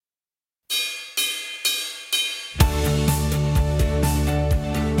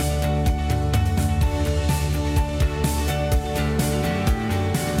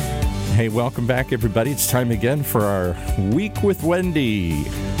Hey, welcome back, everybody. It's time again for our Week with Wendy,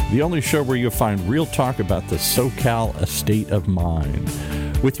 the only show where you'll find real talk about the SoCal estate of mind,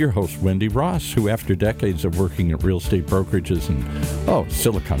 with your host, Wendy Ross, who after decades of working at real estate brokerages in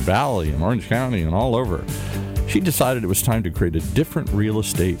Silicon Valley and Orange County and all over, she decided it was time to create a different real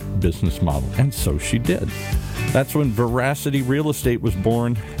estate business model, and so she did. That's when Veracity Real Estate was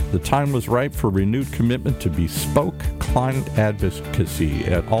born. The time was ripe for renewed commitment to bespoke client advocacy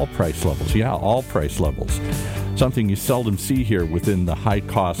at all price levels. Yeah, all price levels. Something you seldom see here within the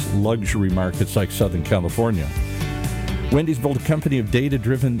high-cost luxury markets like Southern California. Wendy's built a company of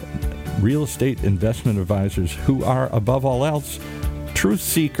data-driven real estate investment advisors who are, above all else, truth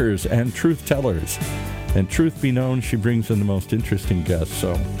seekers and truth tellers. And truth be known, she brings in the most interesting guests.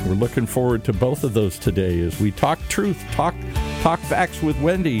 So we're looking forward to both of those today as we talk truth, talk facts with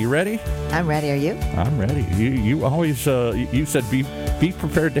Wendy. You ready? I'm ready. Are you? I'm ready. You always, you said be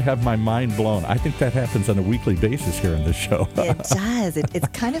prepared to have my mind blown. I think that happens on a weekly basis here on this show. It does. It's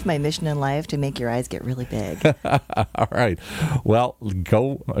kind of my mission in life to make your eyes get really big. All right. Well,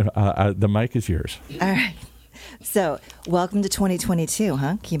 go. The mic is yours. All right. So welcome to 2022,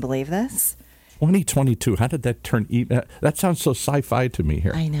 huh? Can you believe this? 2022. How did that turn? That sounds so sci-fi to me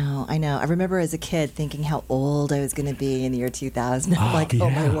here. I know. I remember as a kid thinking how old I was going to be in the year 2000. I'm oh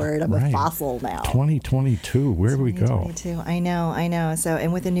my word, I'm a fossil now. 2022. Where do we go? 2022. I know. So,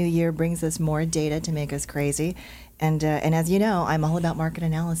 and with the new year brings us more data to make us crazy. And as you know, I'm all about market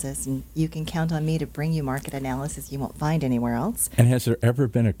analysis, and you can count on me to bring you market analysis you won't find anywhere else. And has there ever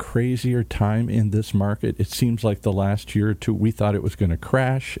been a crazier time in this market? It seems like the last year or two, we thought it was going to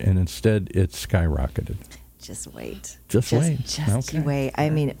crash, and instead it's skyrocketed. Just wait. Just wait. Just wait. I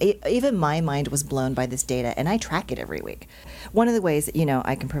mean, even my mind was blown by this data, and I track it every week. One of the ways,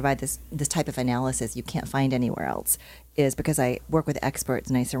 I can provide this type of analysis you can't find anywhere else is because I work with experts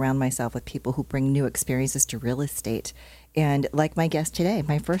and I surround myself with people who bring new experiences to real estate. And like my guest today,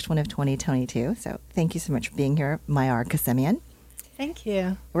 my first one of 2022. So thank you so much for being here, Mahyar Ghassemian. Thank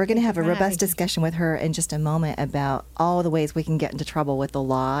you. We're going to have a robust discussion with her in just a moment about all the ways we can get into trouble with the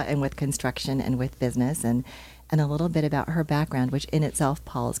law and with construction and with business, and a little bit about her background, which in itself,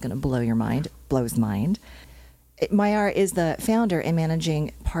 Paul, is going to blows mind. Mahyar is the founder and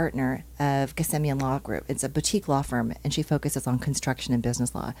managing partner of Ghassemian Law Group. It's a boutique law firm, and she focuses on construction and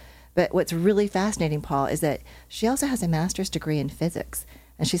business law. But what's really fascinating, Paul, is that she also has a master's degree in physics.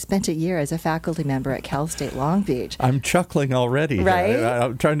 And she spent a year as a faculty member at Cal State Long Beach. I'm chuckling already. Right?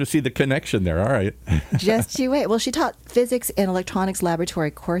 I'm trying to see the connection there. All right. Just you wait. Well, she taught physics and electronics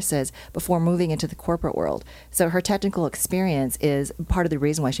laboratory courses before moving into the corporate world. So her technical experience is part of the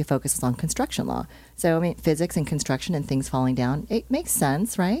reason why she focuses on construction law. So, physics and construction and things falling down, it makes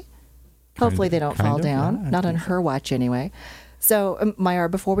sense, right? Hopefully they don't fall down. Not on her watch anyway. So, Mahyar,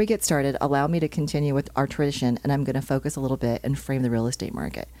 before we get started, allow me to continue with our tradition, and I'm going to focus a little bit and frame the real estate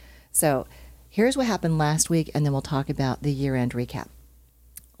market. So, here's what happened last week, and then we'll talk about the year-end recap.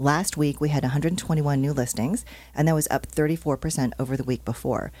 Last week, we had 121 new listings, and that was up 34% over the week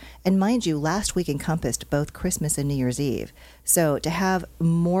before. And mind you, last week encompassed both Christmas and New Year's Eve. So, to have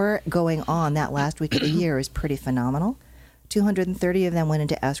more going on that last week of the year is pretty phenomenal. 230 of them went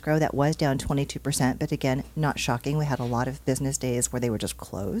into escrow. That was down 22%, but again, not shocking. We had a lot of business days where they were just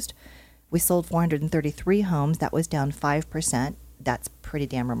closed. We sold 433 homes. That was down 5%. That's pretty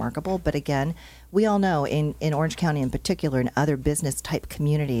damn remarkable. But again, we all know in Orange County in particular and other business-type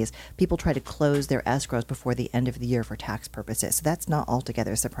communities, people try to close their escrows before the end of the year for tax purposes. So that's not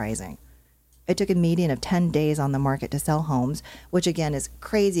altogether surprising. It took a median of 10 days on the market to sell homes, which again is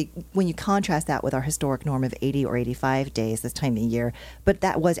crazy when you contrast that with our historic norm of 80 or 85 days this time of year. But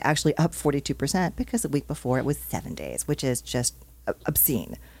that was actually up 42% because the week before it was 7 days, which is just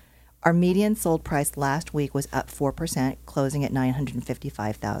obscene. Our median sold price last week was up 4%, closing at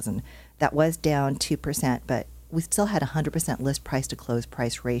 $955,000. That was down 2%, but we still had 100% list price to close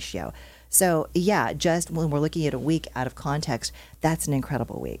price ratio. So yeah, just when we're looking at a week out of context, that's an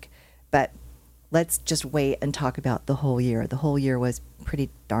incredible week. But let's just wait and talk about the whole year. The whole year was pretty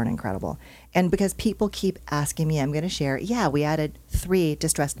darn incredible. And because people keep asking me, I'm going to share, we added 3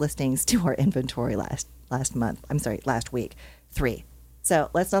 distressed listings to our inventory last week. 3. So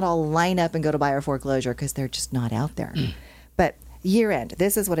let's not all line up and go to buyer foreclosure because they're just not out there. But year end,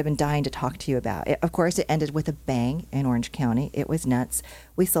 this is what I've been dying to talk to you about. Of course, it ended with a bang in Orange County. It was nuts.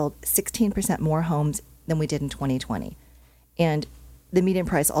 We sold 16% more homes than we did in 2020. And the median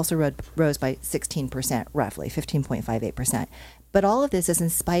price also rose by 16%, roughly 15.58%. But all of this is in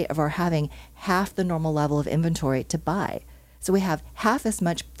spite of our having half the normal level of inventory to buy. So we have half as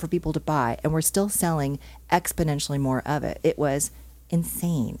much for people to buy, and we're still selling exponentially more of it. It was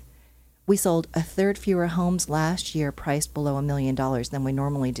insane. We sold a third fewer homes last year priced below $1 million than we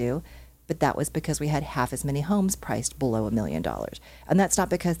normally do, but that was because we had half as many homes priced below $1 million. And that's not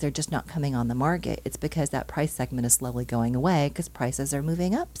because they're just not coming on the market. It's because that price segment is slowly going away because prices are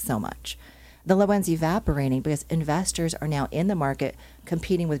moving up so much. The low end's evaporating because investors are now in the market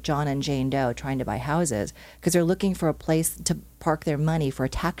competing with John and Jane Doe trying to buy houses because they're looking for a place to park their money for a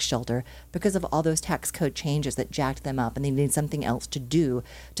tax shelter because of all those tax code changes that jacked them up, and they need something else to do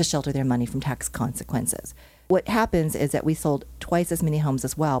to shelter their money from tax consequences. What happens is that we sold twice as many homes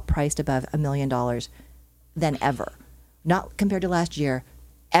as well, priced above $1 million than ever. Not compared to last year,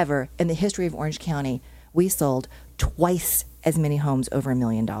 ever in the history of Orange County, we sold twice as many homes over $1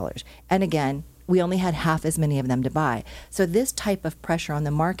 million. And again, we only had half as many of them to buy. So this type of pressure on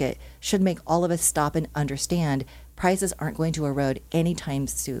the market should make all of us stop and understand prices aren't going to erode anytime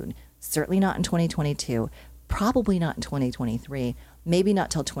soon. Certainly not in 2022, probably not in 2023, maybe not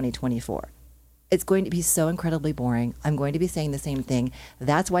till 2024. It's going to be so incredibly boring. I'm going to be saying the same thing.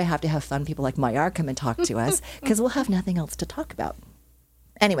 That's why I have to have fun people like Mahyar come and talk to us, because we'll have nothing else to talk about.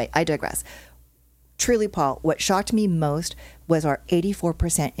 Anyway, I digress. Truly, Paul, what shocked me most was our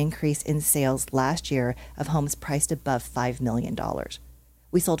 84% increase in sales last year of homes priced above $5 million.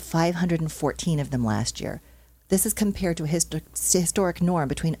 We sold 514 of them last year. This is compared to a historic norm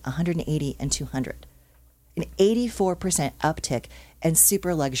between 180 and 200. An 84% uptick in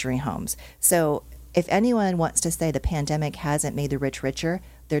super luxury homes. So if anyone wants to say the pandemic hasn't made the rich richer,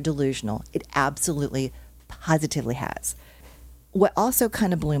 they're delusional. It absolutely, positively has. What also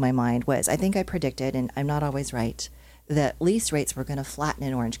kind of blew my mind was, I think I predicted, and I'm not always right, that lease rates were going to flatten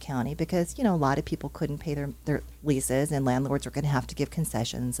in Orange County because, a lot of people couldn't pay their leases and landlords were going to have to give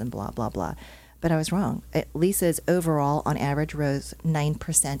concessions and blah, blah, blah. But I was wrong. Leases overall, on average, rose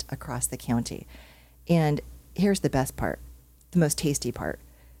 9% across the county. And here's the best part, the most tasty part.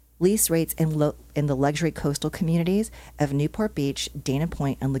 Lease rates in the luxury coastal communities of Newport Beach, Dana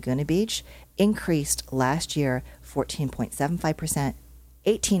Point, and Laguna Beach increased last year 14.75%,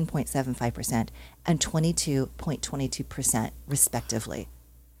 18.75%, and 22.22% respectively.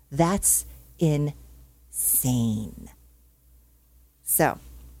 That's insane. So,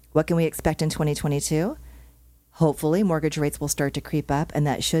 what can we expect in 2022? Hopefully, mortgage rates will start to creep up, and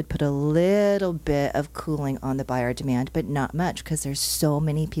that should put a little bit of cooling on the buyer demand, but not much because there's so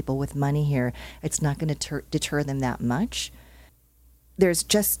many people with money here. It's not going to deter them that much. There's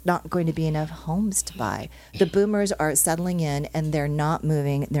just not going to be enough homes to buy. The boomers are settling in, and they're not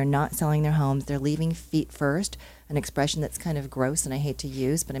moving. They're not selling their homes. They're leaving feet first, an expression that's kind of gross and I hate to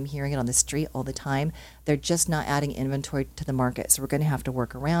use, but I'm hearing it on the street all the time. They're just not adding inventory to the market, so we're going to have to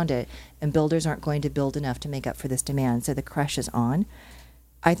work around it, and builders aren't going to build enough to make up for this demand, so the crush is on.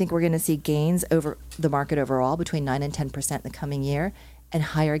 I think we're going to see gains over the market overall between 9 and 10% in the coming year, and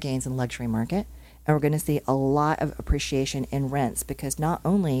higher gains in the luxury market. And we're going to see a lot of appreciation in rents because not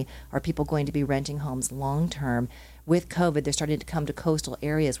only are people going to be renting homes long term, with COVID, they're starting to come to coastal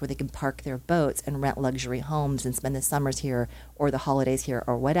areas where they can park their boats and rent luxury homes and spend the summers here or the holidays here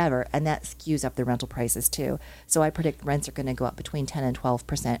or whatever. And that skews up the rental prices too. So I predict rents are going to go up between 10 and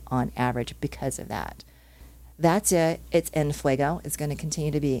 12% on average because of that. That's it. It's en fuego. It's going to continue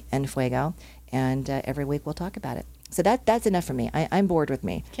to be en fuego. And every week we'll talk about it. So that's enough for me. I'm bored with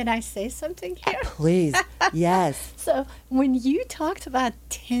me. Can I say something here? Please. Yes. So when you talked about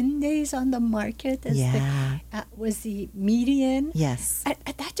 10 days on the market as was the median. Yes.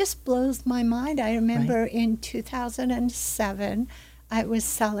 That just blows my mind. I remember in 2007, I was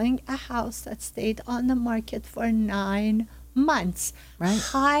selling a house that stayed on the market for 9 months. Right.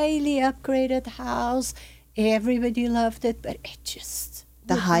 Highly upgraded house. Everybody loved it, but it just...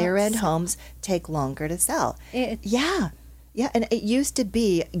 The higher end homes take longer to sell. Yeah. And it used to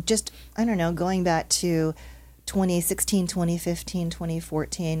be just, I don't know, going back to 2016, 2015,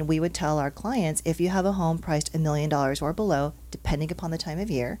 2014, we would tell our clients, if you have a home priced $1 million or below, depending upon the time of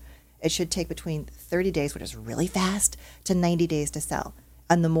year, it should take between 30 days, which is really fast, to 90 days to sell.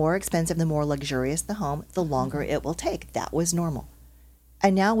 And the more expensive, the more luxurious the home, the longer it will take. That was normal.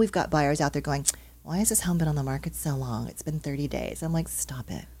 And now we've got buyers out there going, why has this home been on the market so long? It's been 30 days. I'm like, stop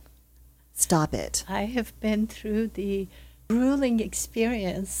it. Stop it. I have been through the grueling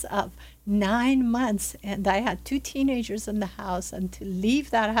experience of 9 months, and I had 2 teenagers in the house, and to leave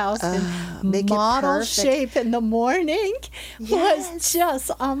that house in model shape in the morning was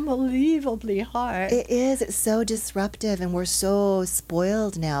just unbelievably hard. It is. It's so disruptive, and we're so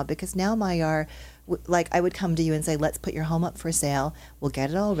spoiled now because now, Mahyar, like I would come to you and say, let's put your home up for sale. We'll get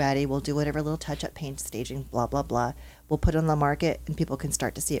it all ready. We'll do whatever little touch-up paint, staging, blah, blah, blah. We'll put it on the market, and people can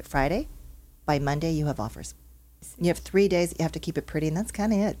start to see it Friday. By Monday, you have offers. You have 3 days that you have to keep it pretty, and that's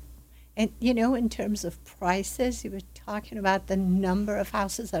kind of it. And, in terms of prices, you were talking about the number of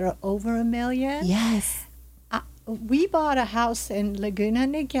houses that are over $1 million. Yes. We bought a house in Laguna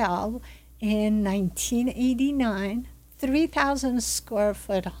Niguel in 1989, 3,000 square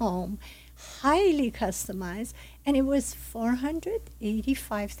foot home, highly customized, and it was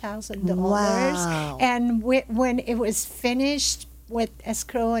 $485,000. Wow. And when it was finished with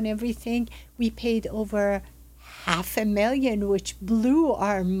escrow and everything, we paid over $500,000, which blew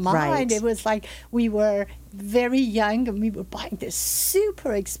our mind. Right. It was like we were very young and we were buying this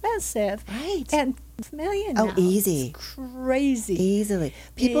super expensive. Right. And $1 million Oh, now. easy. It's crazy. Easily.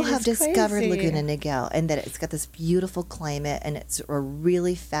 People have discovered crazy. Laguna Niguel and that it's got this beautiful climate and it's a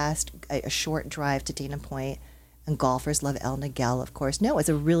really fast, a short drive to Dana Point. And golfers love El Niguel, of course. No, it's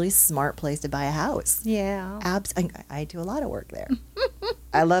a really smart place to buy a house. Yeah. I do a lot of work there.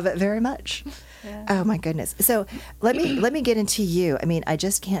 I love it very much. Yeah. Oh my goodness. So let me get into you. I mean, I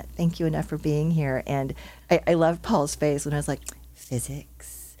just can't thank you enough for being here. And I love Paul's face when I was like,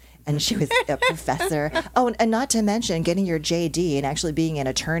 physics. And she was a professor. Oh, and not to mention getting your JD and actually being an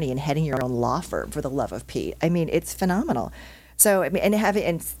attorney and heading your own law firm, for the love of Pete. I mean, it's phenomenal. So, I mean,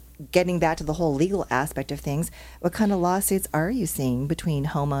 and getting back to the whole legal aspect of things, what kind of lawsuits are you seeing between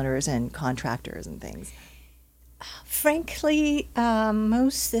homeowners and contractors and things? Frankly,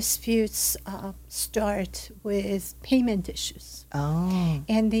 most disputes start with payment issues. Oh.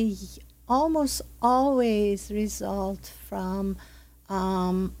 And they almost always result from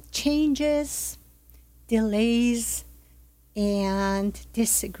changes, delays, and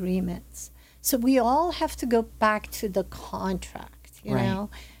disagreements. So we all have to go back to the contract, you Right. know.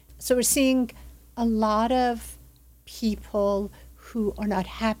 So we're seeing a lot of people who are not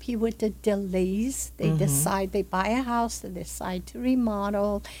happy with the delays. They decide, they buy a house, they decide to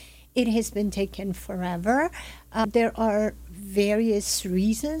remodel. It has been taken forever. There are various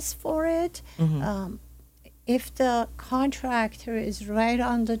reasons for it. If the contractor is right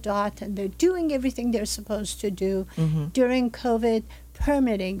on the dot and they're doing everything they're supposed to do, during COVID,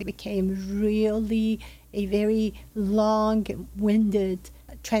 permitting became really a very long-winded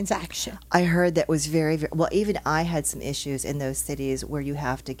transaction. I heard that was very, very well. Even I had some issues in those cities where you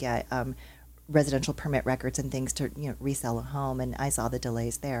have to get residential permit records and things to resell a home, and I saw the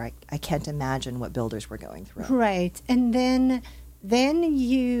delays there. I can't imagine what builders were going through. Right, and then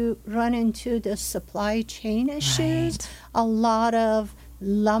you run into the supply chain issues. Right. A lot of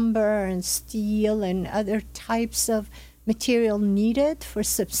lumber and steel and other types of material needed for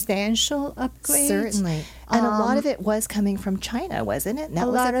substantial upgrades. Certainly, and a lot of it was coming from China, wasn't it? And that a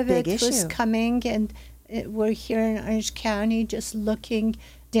was lot a of big it issue. was coming, and we're here in Orange County just looking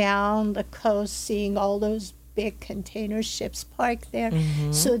down the coast, seeing all those big container ships parked there.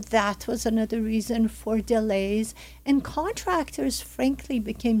 So that was another reason for delays. And contractors, frankly,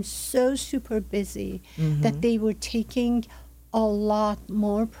 became so super busy that they were taking a lot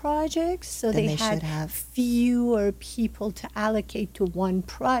more projects, so Than they they had should have. fewer people to allocate to one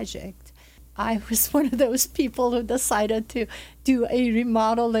project. I was one of those people who decided to do a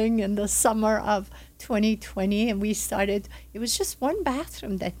remodeling in the summer of 2020, and we started, it was just one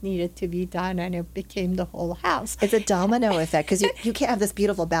bathroom that needed to be done, and it became the whole house. It's a domino effect because you can't have this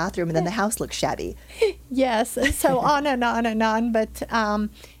beautiful bathroom and then the house looks shabby. Yes, and so on and on and on, but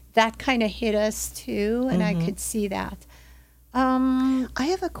that kind of hit us too, and I could see that. I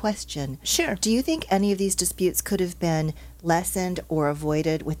have a question. Sure. Do you think any of these disputes could have been lessened or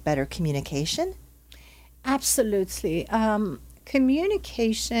avoided with better communication? Absolutely.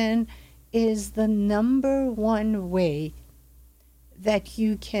 Communication is the number one way that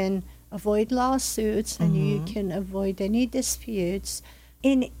you can avoid lawsuits and you can avoid any disputes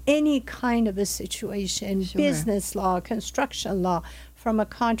in any kind of a situation, Sure. business law, construction law, from a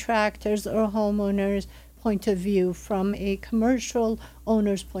contractor's or homeowner's point of view, from a commercial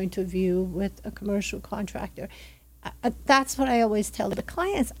owner's point of view with a commercial contractor. That's what I always tell the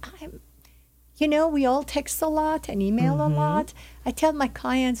clients. We all text a lot and email a lot. I tell my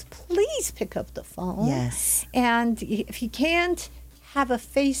clients, please pick up the phone. Yes. And if you can't have a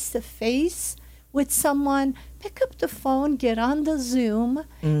face-to-face with someone, pick up the phone, get on the Zoom.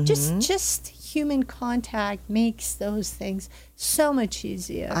 Just human contact makes those things so much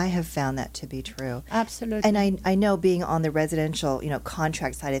easier. I have found that to be true. Absolutely. And I know being on the residential,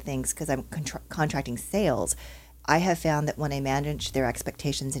 contract side of things, because I'm contracting sales, I have found that when I manage their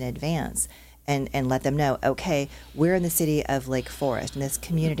expectations in advance and let them know, okay, we're in the city of Lake Forest, and this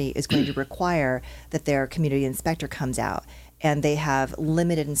community is going to require that their community inspector comes out. And they have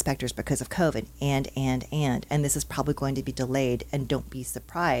limited inspectors because of COVID, and this is probably going to be delayed, and don't be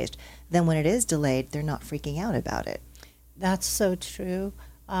surprised. Then when it is delayed, they're not freaking out about it. That's so true.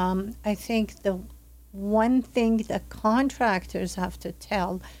 I think the one thing that contractors have to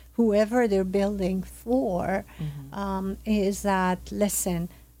tell whoever they're building for is that, listen,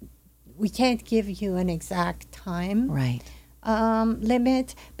 we can't give you an exact time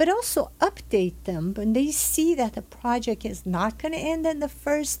limit, but also update them when they see that the project is not going to end in the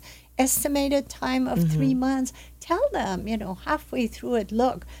first estimated time of 3 months. Tell them, halfway through it,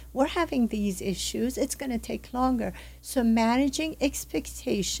 look, we're having these issues. It's going to take longer. So managing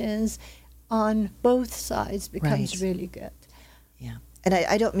expectations on both sides becomes really good. Yeah. And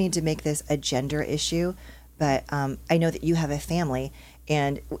I don't mean to make this a gender issue, but I know that you have a family,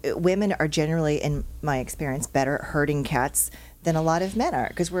 and women are generally, in my experience, better at herding cats than a lot of men are,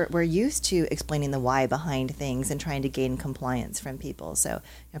 because we're used to explaining the why behind things and trying to gain compliance from people. So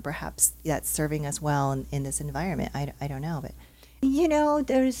perhaps that's serving us well in this environment. I don't know, but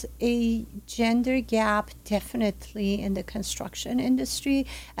there's a gender gap definitely in the construction industry.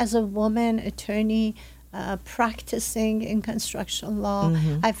 As a woman attorney practicing in construction law,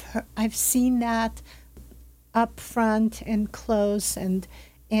 I've seen that up front and close, and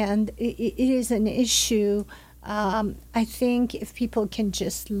it is an issue. I think if people can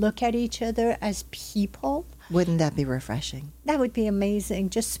just look at each other as people. Wouldn't that be refreshing? That would be amazing.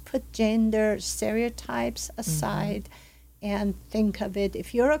 Just put gender stereotypes aside and think of it.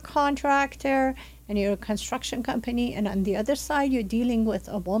 If you're a contractor and you're a construction company, and on the other side you're dealing with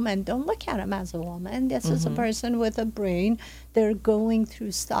a woman, don't look at them as a woman. This is a person with a brain. They're going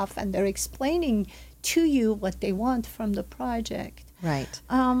through stuff and they're explaining to you what they want from the project. Right.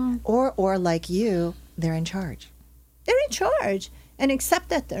 Or like you, they're in charge. They're in charge, and accept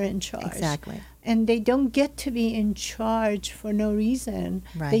that they're in charge. Exactly. And they don't get to be in charge for no reason.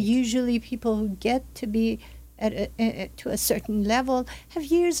 Right. They usually, people who get to be to a certain level have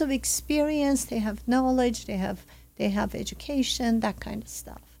years of experience. They have knowledge. They have education. That kind of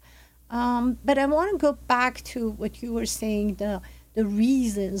stuff. But I want to go back to what you were saying. The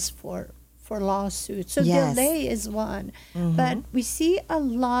reasons for lawsuits. So delay is one, but we see a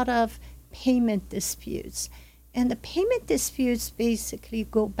lot of payment disputes, and the payment disputes basically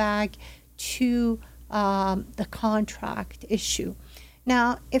go back to the contract issue.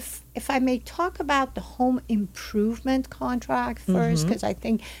 Now, if I may talk about the home improvement contract first, because I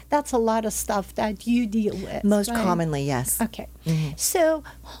think that's a lot of stuff that you deal with. Most commonly, yes. Okay. So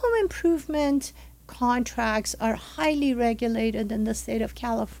home improvement contracts are highly regulated in the state of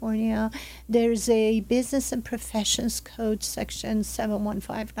California. There's a Business and Professions Code, Section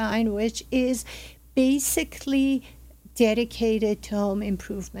 7159, which is basically dedicated to home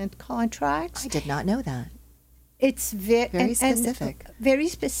improvement contracts. I did not know that. It's very specific. Very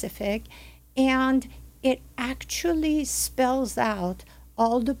specific, and it actually spells out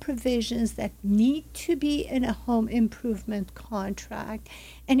all the provisions that need to be in a home improvement contract.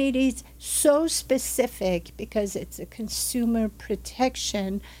 And it is so specific because it's a consumer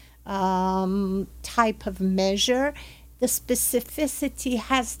protection type of measure. The specificity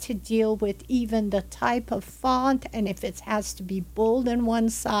has to deal with even the type of font, and if it has to be bold on one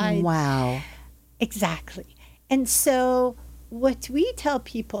side. Wow. Exactly. And so what we tell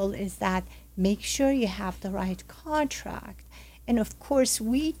people is that make sure you have the right contract. And of course,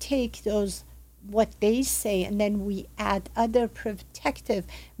 we take those, what they say, and then we add other protective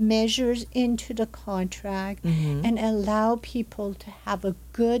measures into the contract and allow people to have a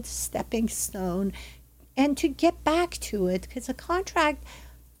good stepping stone and to get back to it, because a contract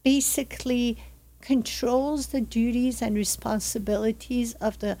basically controls the duties and responsibilities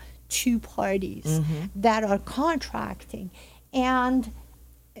of the two parties that are contracting. And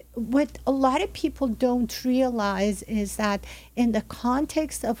what a lot of people don't realize is that in the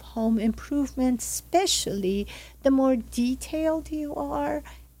context of home improvement, especially, the more detailed you are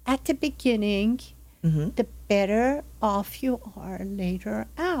at the beginning, the better off you are later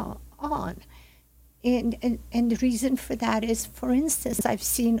on. And the reason for that is, for instance, I've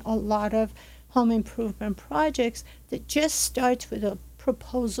seen a lot of home improvement projects that just start with a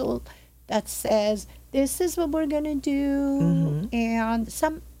proposal that says, this is what we're going to do, and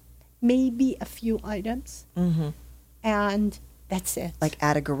maybe a few items, and that's it. Like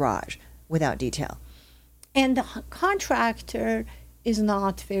add a garage without detail. And the contractor is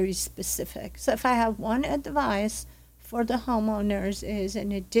not very specific. So if I have one advice for the homeowners is,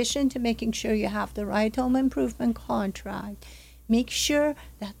 in addition to making sure you have the right home improvement contract, make sure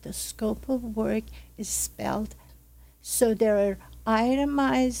that the scope of work is spelled so there are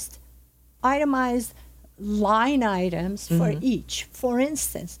itemized line items for each. For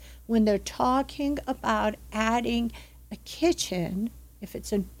instance, when they're talking about adding a kitchen, if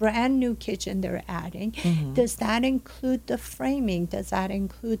it's a brand new kitchen they're adding, does that include the framing? Does that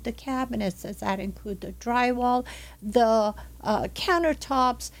include the cabinets? Does that include the drywall, the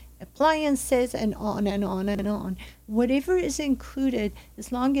countertops, appliances, and on and on and on? Whatever is included,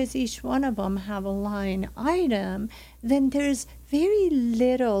 as long as each one of them have a line item, then there's very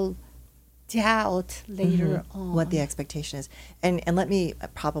little doubt later on what the expectation is. And let me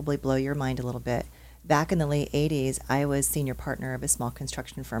probably blow your mind a little bit. Back in the late 80s, I was senior partner of a small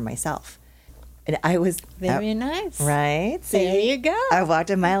construction firm myself. And I was... Very nice. Right? See, there you go. I walked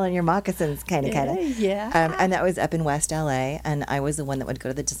a mile in your moccasins, kind of. Yeah. And that was up in West LA. And I was the one that would go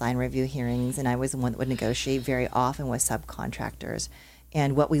to the design review hearings. And I was the one that would negotiate very often with subcontractors.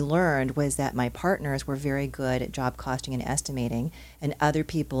 And what we learned was that my partners were very good at job costing and estimating. And other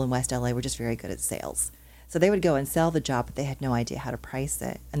people in West LA were just very good at sales. So they would go and sell the job, but they had no idea how to price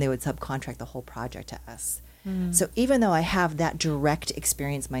it. And they would subcontract the whole project to us. So even though I have that direct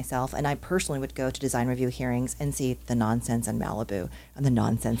experience myself, and I personally would go to design review hearings and see the nonsense in Malibu and the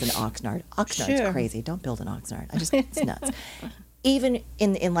nonsense in Oxnard. Oxnard's crazy. Don't build in Oxnard. It's nuts. Even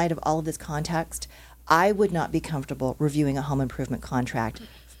in light of all of this context, I would not be comfortable reviewing a home improvement contract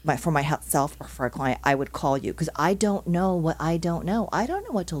for myself or for a client. I would call you because I don't know what I don't know. I don't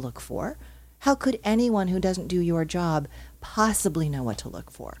know what to look for. How could anyone who doesn't do your job possibly know what to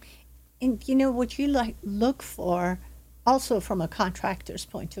look for? And you know what you look for, also from a contractor's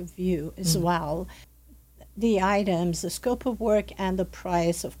point of view as well, the items, the scope of work, and the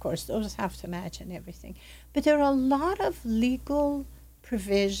price. Of course, those have to match and everything. But there are a lot of legal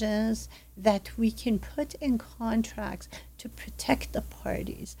provisions that we can put in contracts to protect the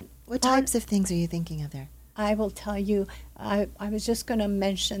parties. What types of things are you thinking of there? I will tell you. I was just going to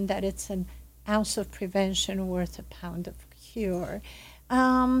mention that it's an ounce of prevention worth a pound of cure.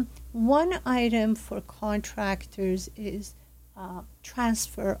 One item for contractors is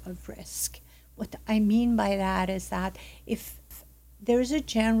transfer of risk. What I mean by that is that if there's a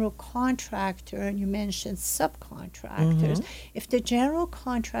general contractor, and you mentioned subcontractors, if the general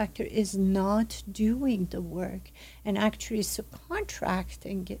contractor is not doing the work and actually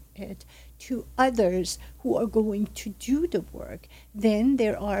subcontracting it to others who are going to do the work, then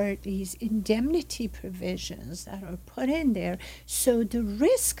there are these indemnity provisions that are put in there. So the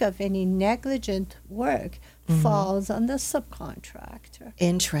risk of any negligent work falls on the subcontractor.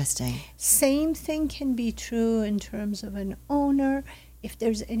 Interesting. Same thing can be true in terms of an owner. If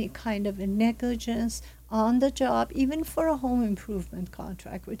there's any kind of a negligence on the job, even for a home improvement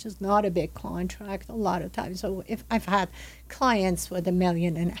contract, which is not a big contract a lot of times. So if I've had clients with $1.5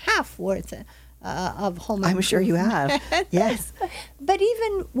 million worth of home improvement. I'm sure you have. Yes. But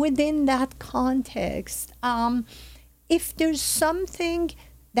even within that context, if there's something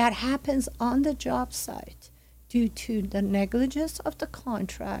that happens on the job site due to the negligence of the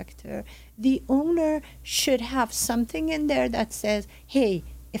contractor, the owner should have something in there that says, hey,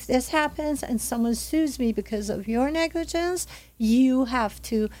 if this happens and someone sues me because of your negligence, you have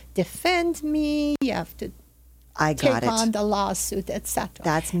to defend me, you have to take on the lawsuit, etc.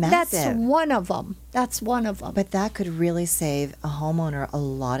 That's massive. That's one of them. But that could really save a homeowner a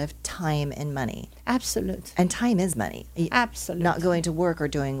lot of time and money. Absolutely. And time is money. Absolutely. Not going to work or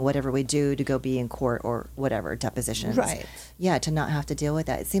doing whatever we do to go be in court or whatever, depositions. Right. Yeah, to not have to deal with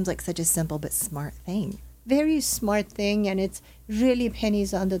that. It seems like such a simple but smart thing. Very smart thing, and it's really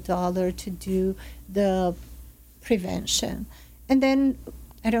pennies on the dollar to do the prevention. And then,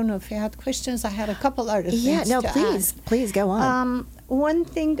 I don't know if you had questions. I had a couple other things to please go on. One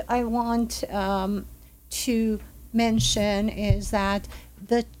thing I want to mention is that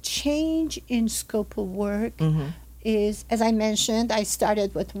the change in scope of work is, as I mentioned, I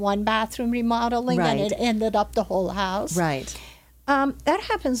started with one bathroom remodeling and it ended up the whole house. Right. That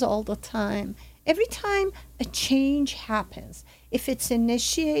happens all the time. Every time a change happens, if it's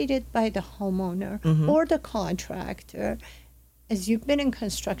initiated by the homeowner or the contractor, as you've been in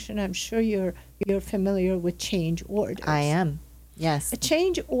construction, I'm sure you're familiar with change orders. I am, yes. A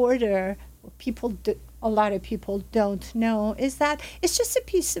change order, a lot of people don't know, is that it's just a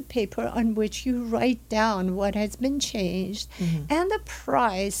piece of paper on which you write down what has been changed and the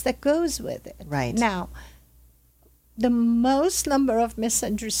price that goes with it. Right. Now, the most number of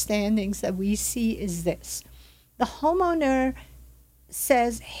misunderstandings that we see is this. The homeowner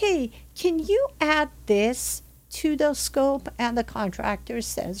says, hey, can you add this to the scope? And the contractor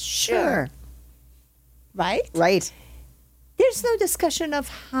says, sure. Right? Right. There's no discussion of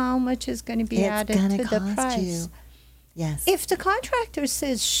how much is going to be added to the price. You. Yes. If the contractor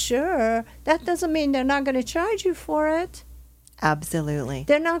says sure, that doesn't mean they're not going to charge you for it. Absolutely.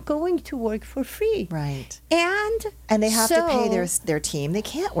 They're not going to work for free. Right. And they have to pay their team. They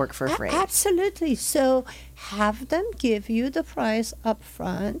can't work for free. Absolutely. So have them give you the price up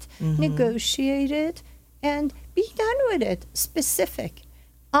front, negotiate it, and be done with it. Specific.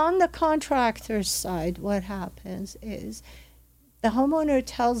 On the contractor's side, what happens is the homeowner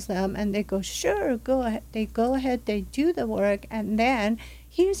tells them, and they go, sure, go ahead. They go ahead, they do the work, and then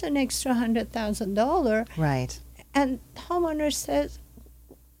here's an extra $100,000. Right. And the homeowner says,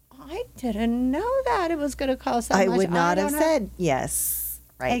 I didn't know that it was going to cost that much. I would not have said yes.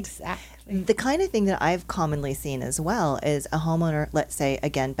 Right. Exactly. The kind of thing that I've commonly seen as well is a homeowner, let's say,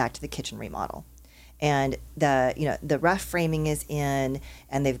 again, back to the kitchen remodel. And the rough framing is in,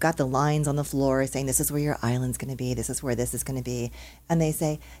 and they've got the lines on the floor saying this is where your island's going to be, this is where this is going to be. And they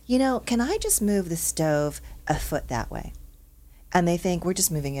say, can I just move the stove a foot that way? And they think, we're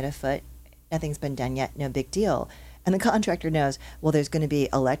just moving it a foot. Nothing's been done yet, no big deal. And the contractor knows, well, there's going to be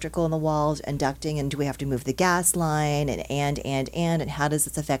electrical in the walls and ducting, and do we have to move the gas line, and how does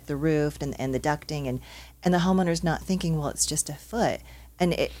this affect the roof and the ducting? And the homeowner's not thinking, well, it's just a foot.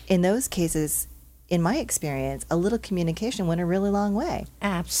 And in those cases, in my experience, a little communication went a really long way.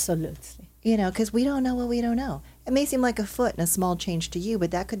 Absolutely. Because we don't know what we don't know. It may seem like a foot and a small change to you,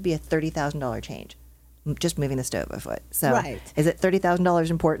 but that could be a $30,000 change, just moving the stove a foot. So right. Is it $30,000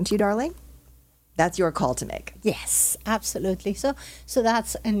 important to you, darling? That's your call to make. Yes, absolutely. So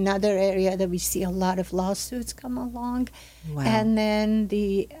that's another area that we see a lot of lawsuits come along. Wow. And then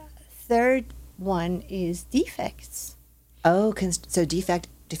the third one is defects. Oh, so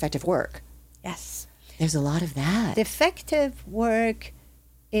defective work. Yes. There's a lot of that. Defective work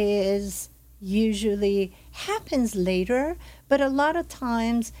is usually happens later, but a lot of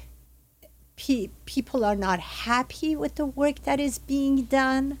times people are not happy with the work that is being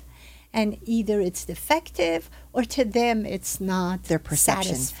done, and either it's defective or to them it's not their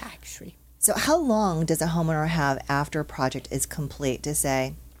perception satisfactory. So how long does a homeowner have after a project is complete to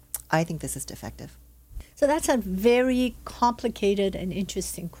say, I think this is defective? So that's a very complicated and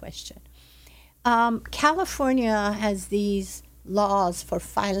interesting question. California has these laws for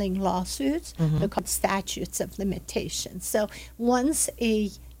filing lawsuits. They're called statutes of limitations. So once a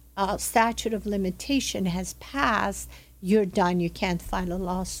statute of limitation has passed, you're done. You can't file a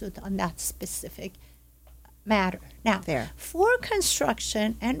lawsuit on that specific matter. Now, for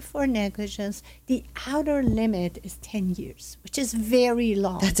construction and for negligence, the outer limit is 10 years, which is very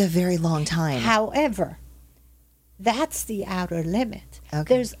long. That's a very long time. However, that's the outer limit.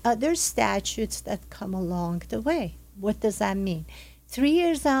 Okay. There's other statutes that come along the way. What does that mean? 3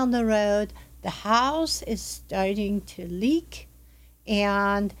 years down the road, the house is starting to leak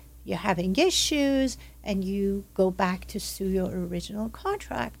and you're having issues, and you go back to sue your original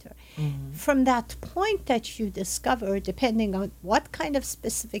contractor. From that point that you discover, depending on what kind of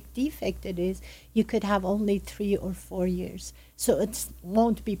specific defect it is, you could have only 3 or 4 years. So it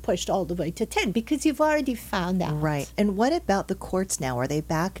won't be pushed all the way to 10 because you've already found out. Right. And what about the courts now? Are they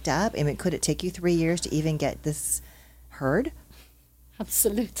backed up? I mean, could it take you 3 years to even get this heard?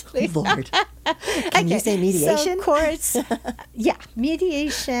 Absolutely. Lord. Can you say mediation? So courts,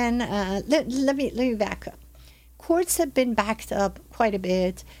 mediation. Let me back up. Courts have been backed up quite a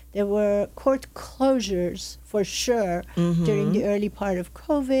bit. There were court closures for sure during the early part of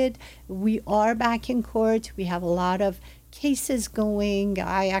COVID. We are back in court. We have a lot of cases going.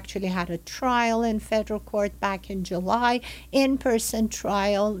 I actually had a trial in federal court back in July, in-person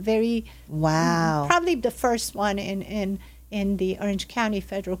trial. Probably the first one in the Orange County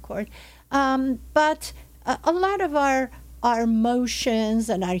Federal Court. But a lot of our motions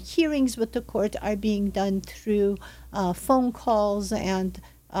and our hearings with the court are being done through phone calls and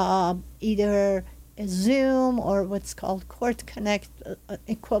either a Zoom or what's called Court Connect,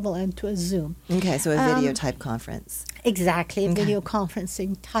 equivalent to a Zoom. Okay, so a video type conference. Exactly, a video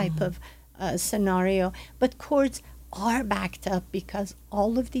conferencing type of scenario. But courts are backed up because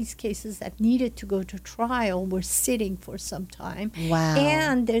all of these cases that needed to go to trial were sitting for some time. Wow.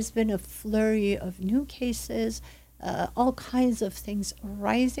 And there's been a flurry of new cases, all kinds of things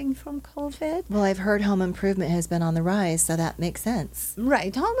rising from COVID. Well, I've heard home improvement has been on the rise, so that makes sense.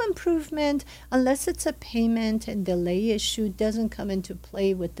 Right. Home improvement, unless it's a payment and delay issue, doesn't come into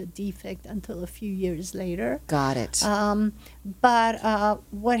play with the defect until a few years later. Got it. But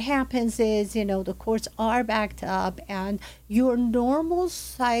what happens is, the courts are backed up, and your normal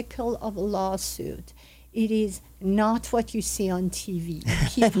cycle of a lawsuit it is not what you see on TV.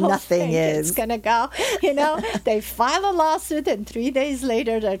 People Nothing think is. It's going to go, they file a lawsuit and 3 days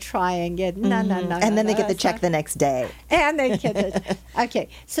later they're trying it. No. And then they get the check the next day. And they get it. Okay.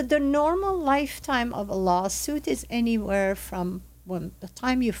 So the normal lifetime of a lawsuit is anywhere from when the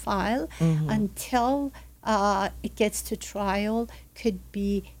time you file until it gets to trial, could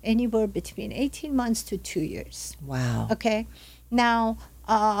be anywhere between 18 months to 2 years. Wow. Okay. Now,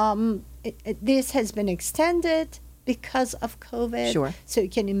 this has been extended because of COVID. Sure. So you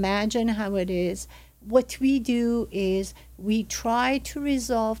can imagine how it is. What we do is we try to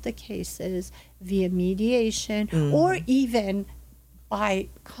resolve the cases via mediation or even by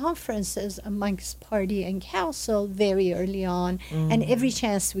conferences amongst party and counsel very early on and every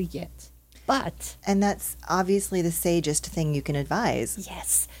chance we get. And that's obviously the sagest thing you can advise.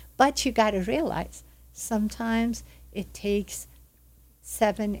 Yes. But you got to realize sometimes it takes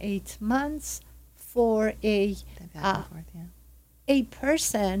 7-8 months for a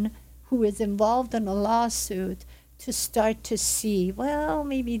person who is involved in a lawsuit to start to see, well,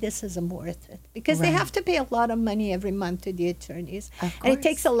 maybe this isn't worth it. Because they have to pay a lot of money every month to the attorneys. And it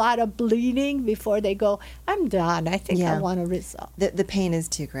takes a lot of bleeding before they go, I'm done. I think I want to resolve. The pain is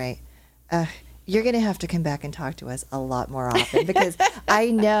too great. You're going to have to come back and talk to us a lot more often because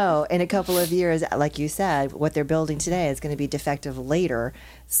I know in a couple of years, like you said, what they're building today is going to be defective later.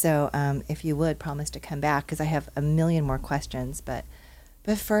 So if you would promise to come back, because I have a million more questions. But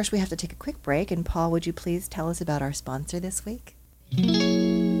first, we have to take a quick break. And Paul, would you please tell us about our sponsor this week?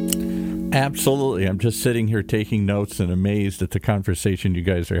 Absolutely. I'm just sitting here taking notes and amazed at the conversation you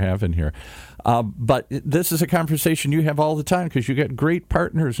guys are having here. But this is a conversation you have all the time because you got great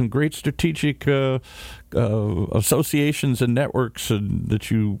partners and great strategic associations and networks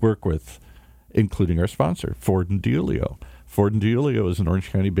that you work with, including our sponsor, Ford & DiIulio. Ford & DiIulio is an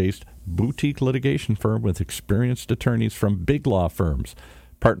Orange County-based boutique litigation firm with experienced attorneys from big law firms.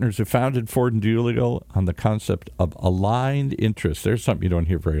 Partners have founded Ford & DiIulio on the concept of aligned interests. There's something you don't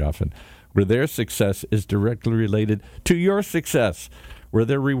hear very often, where their success is directly related to your success, where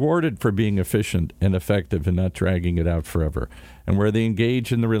they're rewarded for being efficient and effective and not dragging it out forever, and where they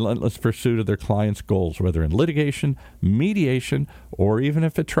engage in the relentless pursuit of their clients' goals, whether in litigation, mediation, or even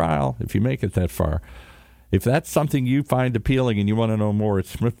if at trial, if you make it that far. If that's something you find appealing and you want to know more,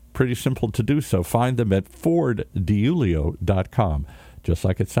 it's pretty simple to do so. Find them at FordDiulio.com. Just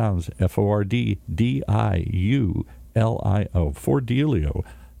like it sounds, FordDiulio,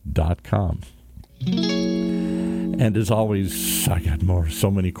 FordDiulio.com. And as always, I got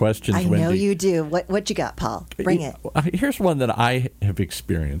so many questions, I Wendy. know you do. What you got, Paul? Bring it. Here's one that I have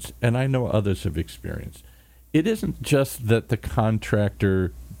experienced, and I know others have experienced. It isn't just that the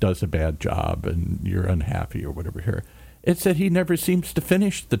contractor does a bad job and you're unhappy or whatever here. It's that he never seems to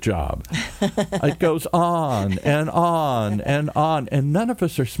finish the job. It goes on and on and on. And none of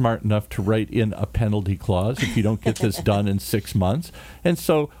us are smart enough to write in a penalty clause if you don't get this done in 6 months. And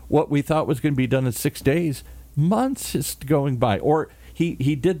so what we thought was going to be done in 6 days, months is going by. Or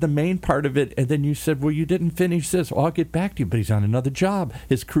he did the main part of it, and then you said, well, you didn't finish this. Well, I'll get back to you, but he's on another job.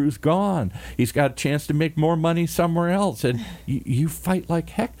 His crew's gone. He's got a chance to make more money somewhere else. And you fight like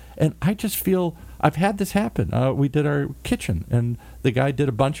heck. And I just feel... I've had this happen. We did our kitchen, and the guy did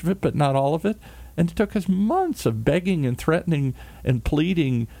a bunch of it, but not all of it. And it took us months of begging and threatening and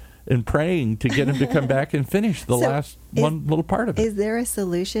pleading and praying to get him to come back and finish the last one little part of it. Is there a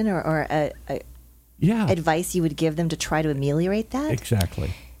solution or advice you would give them to try to ameliorate that?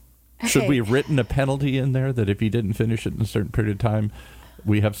 Exactly. Okay. Should we have written a penalty in there that if he didn't finish it in a certain period of time,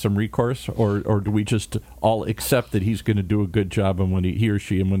 we have some recourse? Or do we just all accept that he's going to do a good job, and when he or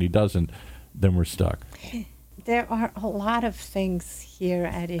she, and when he doesn't, then we're stuck? There are a lot of things here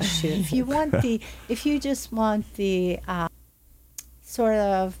at issue. If you just want the sort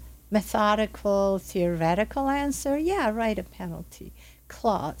of methodical, theoretical answer, write a penalty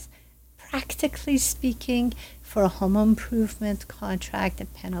clause. Practically speaking, for a home improvement contract, a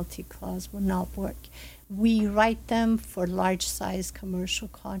penalty clause will not work. We write them for large-size commercial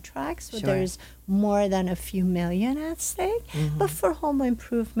contracts where there's more than a few million at stake. Mm-hmm. But for home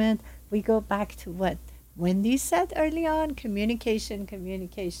improvement, we go back to what Wendy said early on, communication.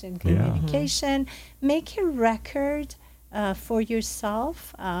 Make a record for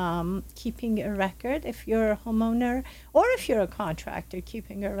yourself, keeping a record if you're a homeowner or if you're a contractor,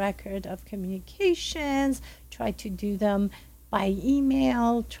 keeping a record of communications. Try to do them by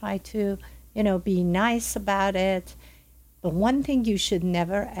email. Try to, be nice about it. The one thing you should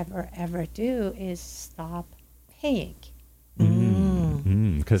never, ever, ever do is stop paying.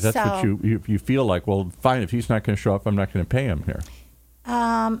 Because that's what you feel like, well, fine, if he's not going to show up, I'm not going to pay him here.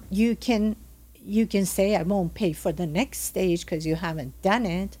 you can say, I won't pay for the next stage because you haven't done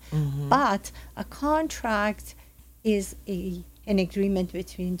it. But a contract is an agreement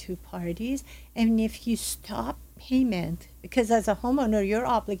between two parties. And if you stop payment, because as a homeowner, your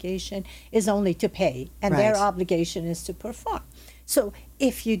obligation is only to pay, and their obligation is to perform. So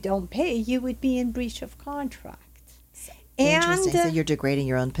if you don't pay, you would be in breach of contract. Interesting. So you're degrading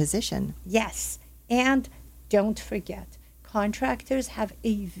your own position. Yes. And don't forget, contractors have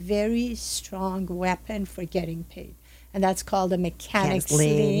a very strong weapon for getting paid, and that's called a mechanic's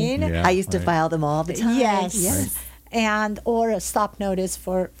lien. Yeah, I used to file them all the time. Yes. And or a stop notice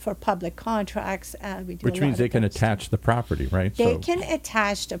for public contracts. Which means they can attach the property, right? They can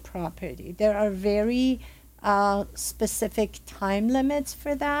attach the property. There are very specific time limits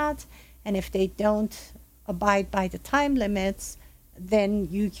for that, and if they don't abide by the time limits, then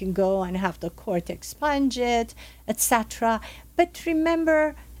you can go and have the court expunge it, etc. But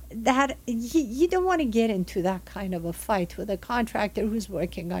remember that you don't want to get into that kind of a fight with a contractor who's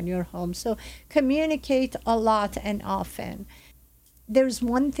working on your home. So communicate a lot and often. There's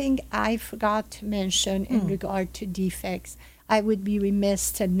one thing I forgot to mention in regard to defects. I would be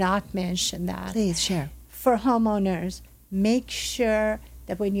remiss to not mention that. Please share. For homeowners, make sure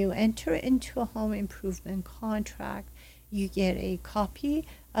that when you enter into a home improvement contract, you get a copy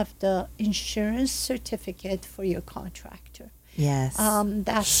of the insurance certificate for your contractor. Yes.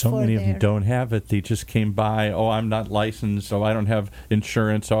 That's so many of them don't have it. They just came by, I'm not licensed, I don't have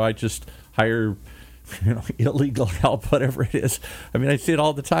insurance, I just hire illegal help, whatever it is. I mean, I see it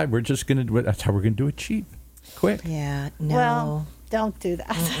all the time. That's how we're going to do it cheap, quick. Yeah, no. Well, don't do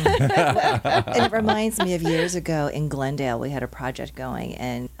that. And it reminds me of years ago in Glendale, we had a project going,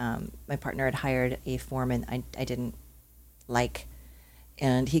 and my partner had hired a foreman I didn't like,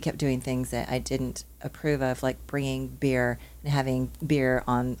 and he kept doing things that I didn't approve of, like bringing beer and having beer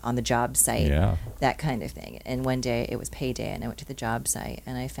on the job site, that kind of thing. And one day it was payday, and I went to the job site,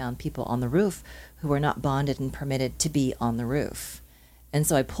 and I found people on the roof who were not bonded and permitted to be on the roof. And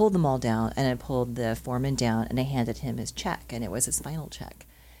so I pulled them all down, and I pulled the foreman down, and I handed him his check, and it was his final check.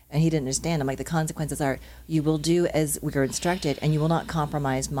 And he didn't understand. I'm like, the consequences are you will do as we were instructed, and you will not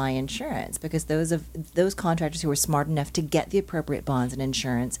compromise my insurance, because those contractors who were smart enough to get the appropriate bonds and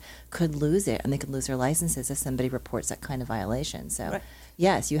insurance could lose it, and they could lose their licenses if somebody reports that kind of violation. So,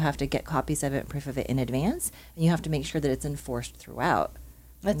 yes, you have to get copies of it and proof of it in advance, and you have to make sure that it's enforced throughout.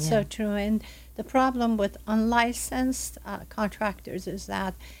 That's so true. And the problem with unlicensed contractors is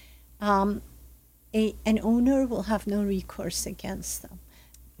that an owner will have no recourse against them.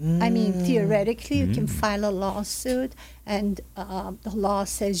 I mean, theoretically, you can file a lawsuit, and the law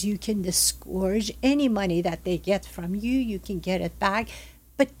says you can disgorge any money that they get from you. You can get it back.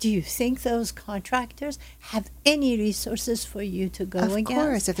 But do you think those contractors have any resources for you to go against? Of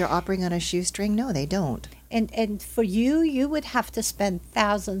course. If they're operating on a shoestring, no, they don't. And for you would have to spend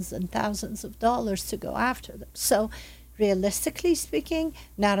thousands and thousands of dollars to go after them. So realistically speaking,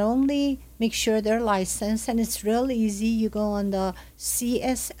 not only make sure they're licensed, and it's real easy. You go on the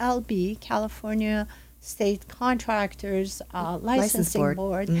CSLB, California State Contractors Licensing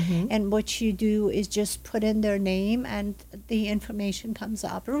Board, and what you do is just put in their name, and the information comes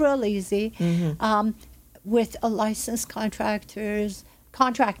up real easy. With a licensed contractor,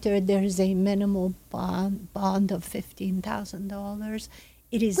 there's a minimal bond of $15,000.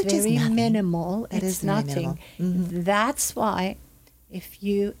 It is very minimal. It's nothing. That's why if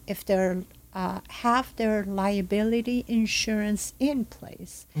they have their liability insurance in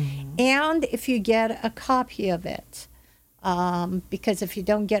place, and if you get a copy of it, because if you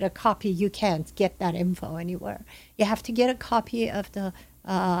don't get a copy, you can't get that info anywhere. You have to get a copy of the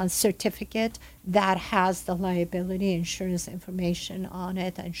certificate that has the liability insurance information on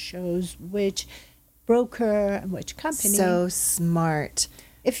it and shows which broker and which company. So smart.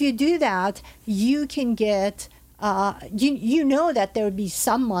 If you do that, you can get, you know that there would be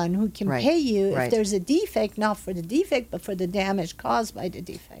someone who can pay you if there's a defect, not for the defect, but for the damage caused by the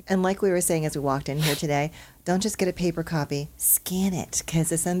defect. And like we were saying as we walked in here today, don't just get a paper copy, scan it,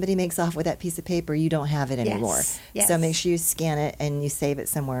 because if somebody makes off with that piece of paper, you don't have it anymore. Yes. So make sure you scan it and you save it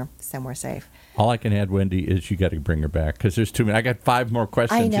somewhere safe. All I can add, Wendy, is you got to bring her back, because there's too many. I got 5 more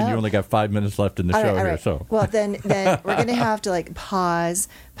questions, and you only got 5 minutes left in the show here. So, well, then we're going to have to pause,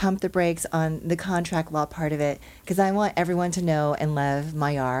 pump the brakes on the contract law part of it, because I want everyone to know and love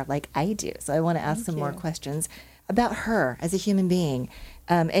Mahyar like I do. So I want to ask some more questions about her as a human being.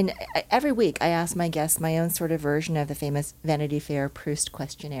 And every week I ask my guests my own sort of version of the famous Vanity Fair Proust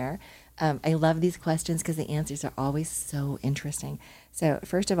questionnaire. I love these questions because the answers are always so interesting. So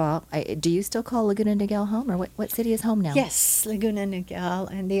first of all, do you still call Laguna Niguel home, or what city is home now? Yes, Laguna Niguel,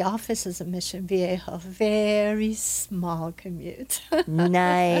 and the office is in Mission Viejo. Very small commute.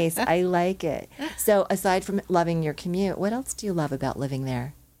 Nice. I like it. So aside from loving your commute, what else do you love about living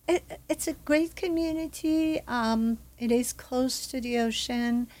there? It's a great community. It is close to the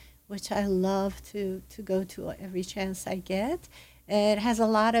ocean, which I love to go to every chance I get. It has a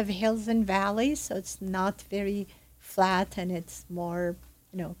lot of hills and valleys, so it's not very flat, and it's more,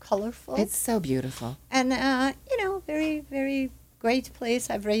 colorful. It's so beautiful. And, very, very great place.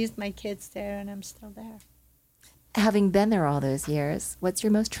 I've raised my kids there, and I'm still there. Having been there all those years, what's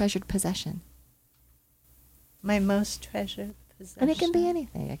your most treasured possession? My most treasured possession? And it can be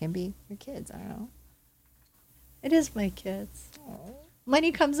anything. It can be your kids. I don't know. It is my kids. Aww.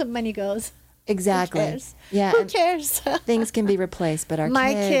 Money comes and money goes. Exactly. Who cares? Yeah. Who cares? Things can be replaced, but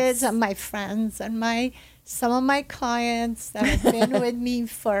my kids and my friends and some of my clients that have been with me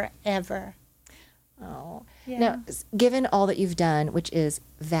forever. Oh. Yeah. Now, given all that you've done, which is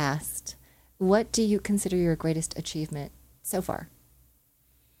vast, what do you consider your greatest achievement so far?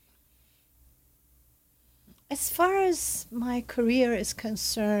 As far as my career is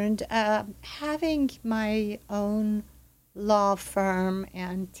concerned, having my own law firm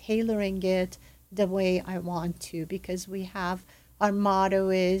and tailoring it the way I want to, because our motto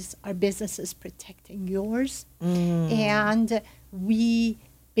is our business is protecting yours. And we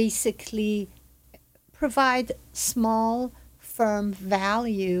basically provide small firm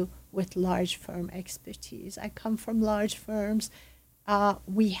value with large firm expertise. I come from large firms.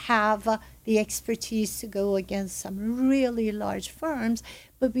 We have the expertise to go against some really large firms,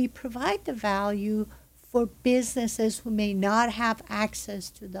 but we provide the value for businesses who may not have access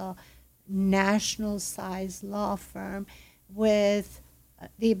to the national size law firm with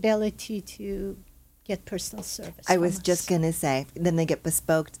the ability to get personal service. I was just going to say, then they get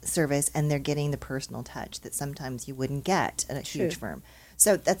bespoke service and they're getting the personal touch that sometimes you wouldn't get at a huge firm.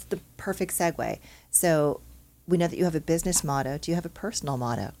 So that's the perfect segue. So we know that you have a business motto. Do you have a personal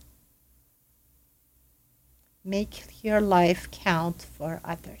motto? Make your life count for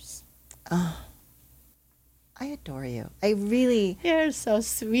others. Oh, I adore you. I really... You're so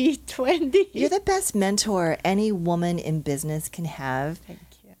sweet, Wendy. You're the best mentor any woman in business can have. Thank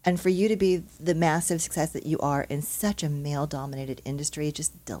you. And for you to be the massive success that you are in such a male-dominated industry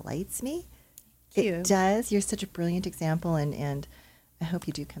just delights me. Thank you. It does. You're such a brilliant example, and I hope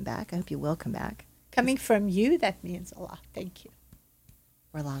you do come back. I hope you will come back. Coming from you, that means a lot. Thank you.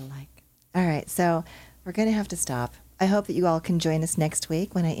 We're a lot alike. All right, so we're going to have to stop. I hope that you all can join us next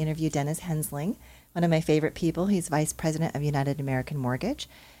week when I interview Dennis Hensling, one of my favorite people. He's Vice President of United American Mortgage.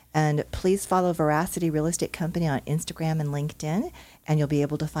 And please follow Veracity Real Estate Company on Instagram and LinkedIn, and you'll be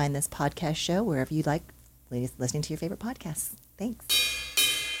able to find this podcast show wherever you like listening to your favorite podcasts. Thanks.